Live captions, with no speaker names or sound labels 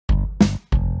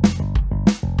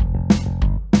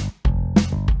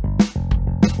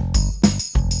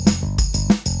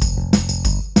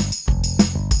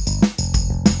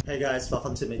guys,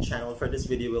 welcome to my channel. For this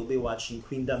video, we'll be watching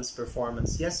Queendom's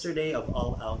performance yesterday of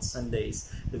All Out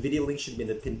Sundays. The video link should be in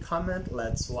the pinned comment.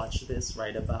 Let's watch this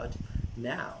right about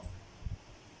now.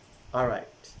 Alright,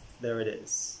 there it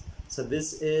is. So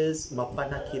this is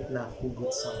Mapanakit na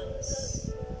Hugot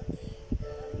songs.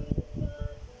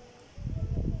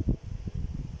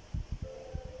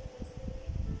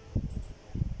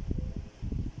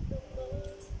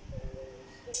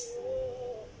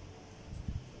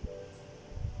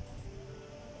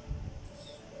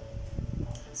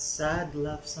 Sad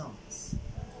love songs.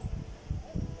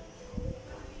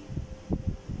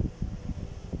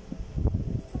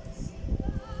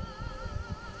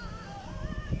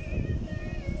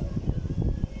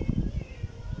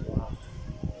 Wow.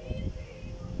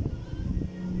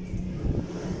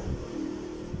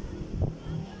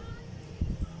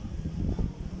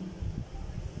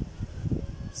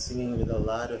 Singing with a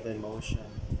lot of emotion.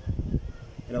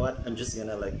 You know what? I'm just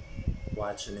gonna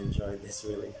watch and enjoy this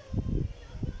really.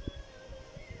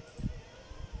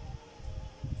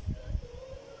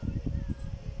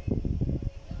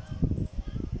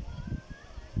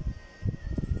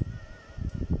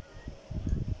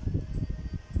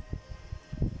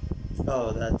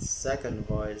 Oh, that second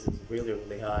voice is really,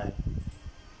 really high.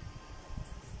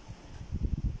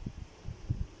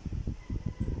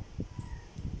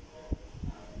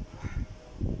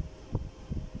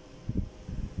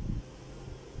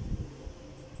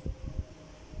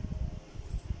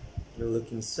 They're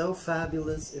looking so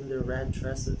fabulous in their red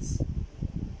dresses.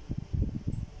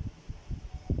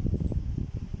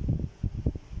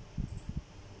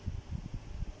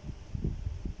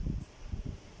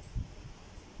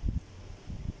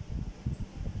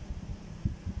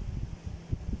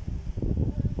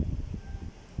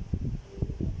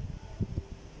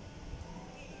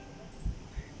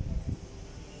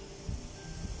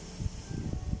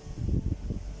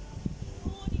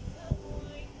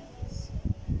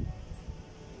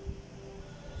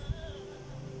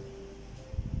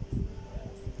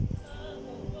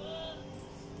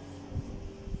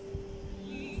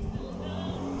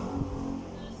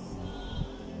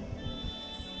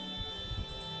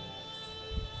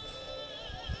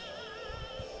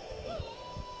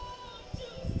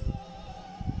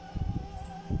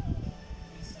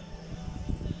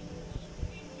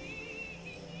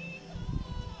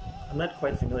 I'm not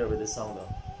quite familiar with this song though.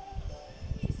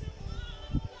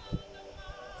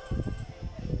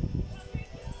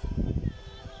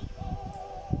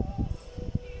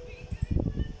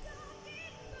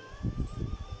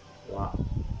 Wow.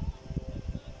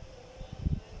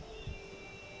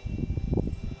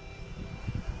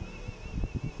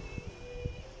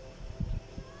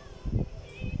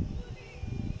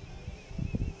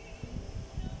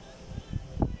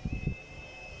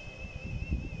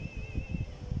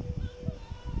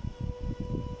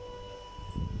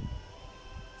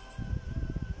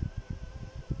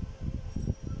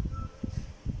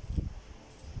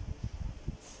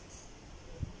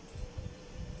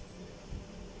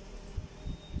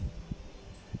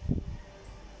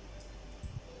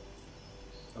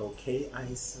 Okay,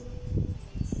 ISO.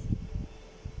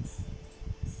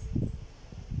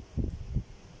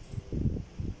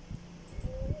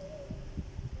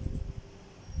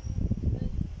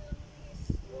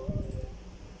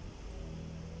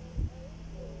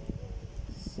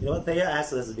 You know what, Thea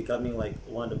Asles is becoming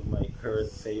one of my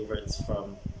current favorites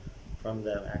from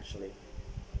them actually.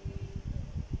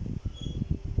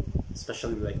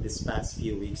 Especially this past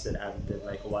few weeks that I've been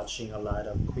watching a lot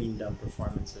of Queendom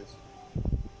performances.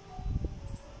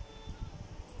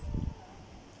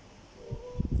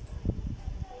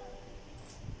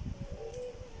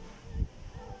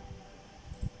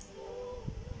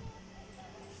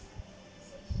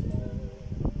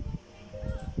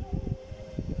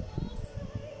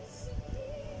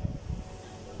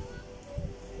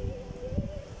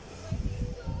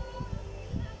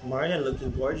 Marian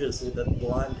looking gorgeous with that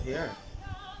blonde hair.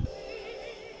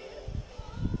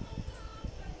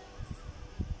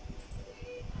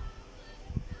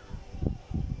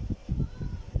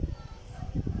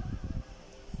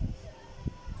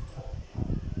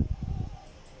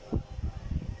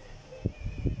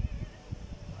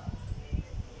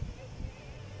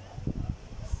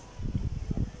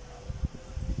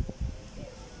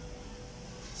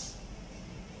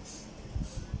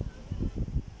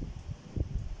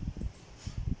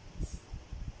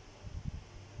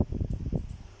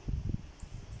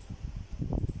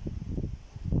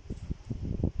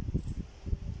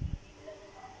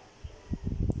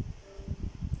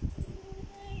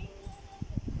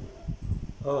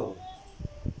 Oh.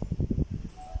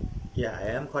 Yeah, I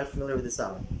am quite familiar with this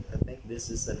song. I think this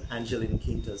is an Angeline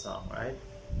Quinto song, right?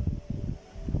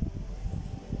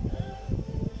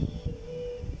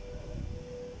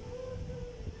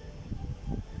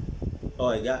 Oh,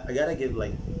 I gotta give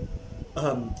like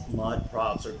mod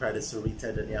props or credits to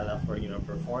Rita Daniela for, you know,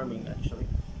 performing actually.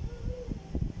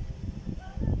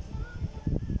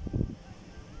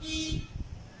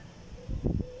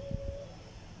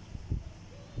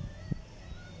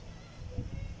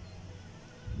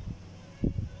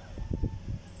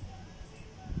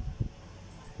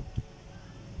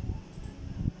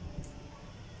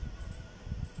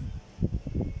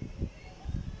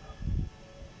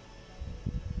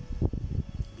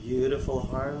 Beautiful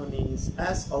harmonies,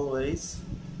 as always,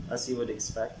 as you would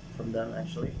expect from them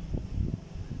actually.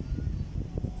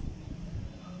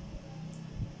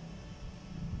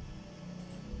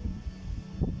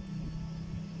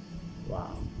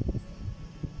 Wow.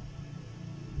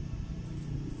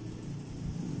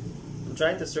 I'm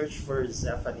trying to search for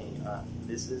Zephanie.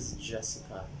 This is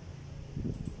Jessica.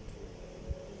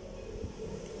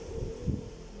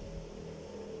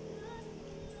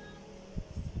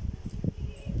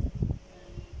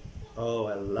 Oh,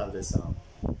 I love this song.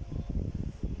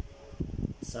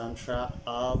 Soundtrack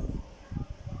of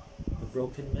The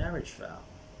Broken Marriage Vow.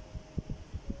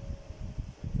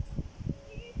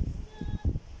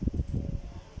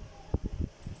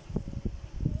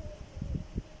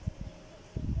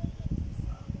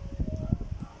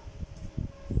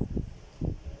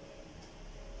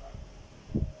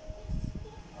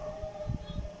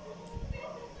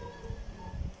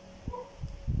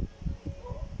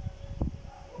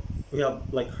 We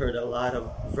have like heard a lot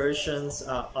of versions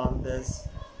on this,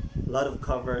 a lot of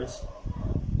covers.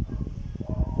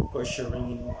 Of course,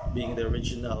 Shireen being the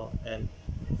original and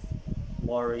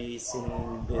Maury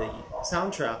singing the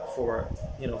soundtrack for,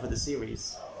 you know, for the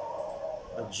series.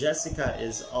 Jessica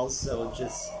is also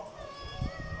just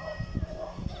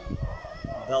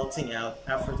belting out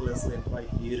effortlessly and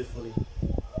quite beautifully.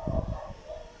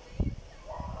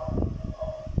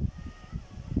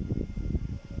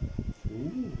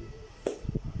 Ooh.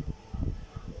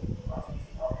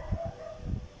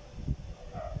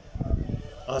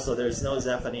 Also, there's no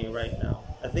Zephanie right now.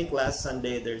 I think last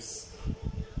Sunday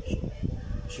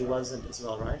she wasn't as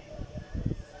well, right?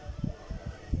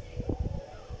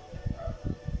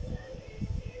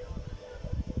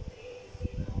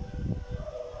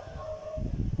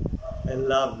 I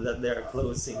love that they're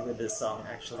closing with this song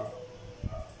actually.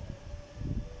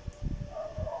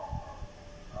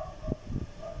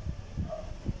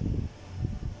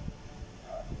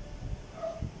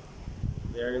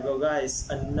 There you go, guys.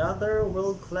 Another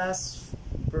world-class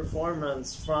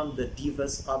performance from the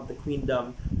Divas of the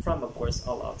Queendom from, of course,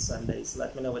 All Out Sundays.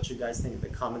 Let me know what you guys think in the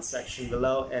comment section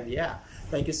below. And yeah,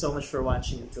 thank you so much for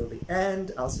watching until the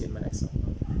end. I'll see you in my next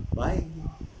one. Bye!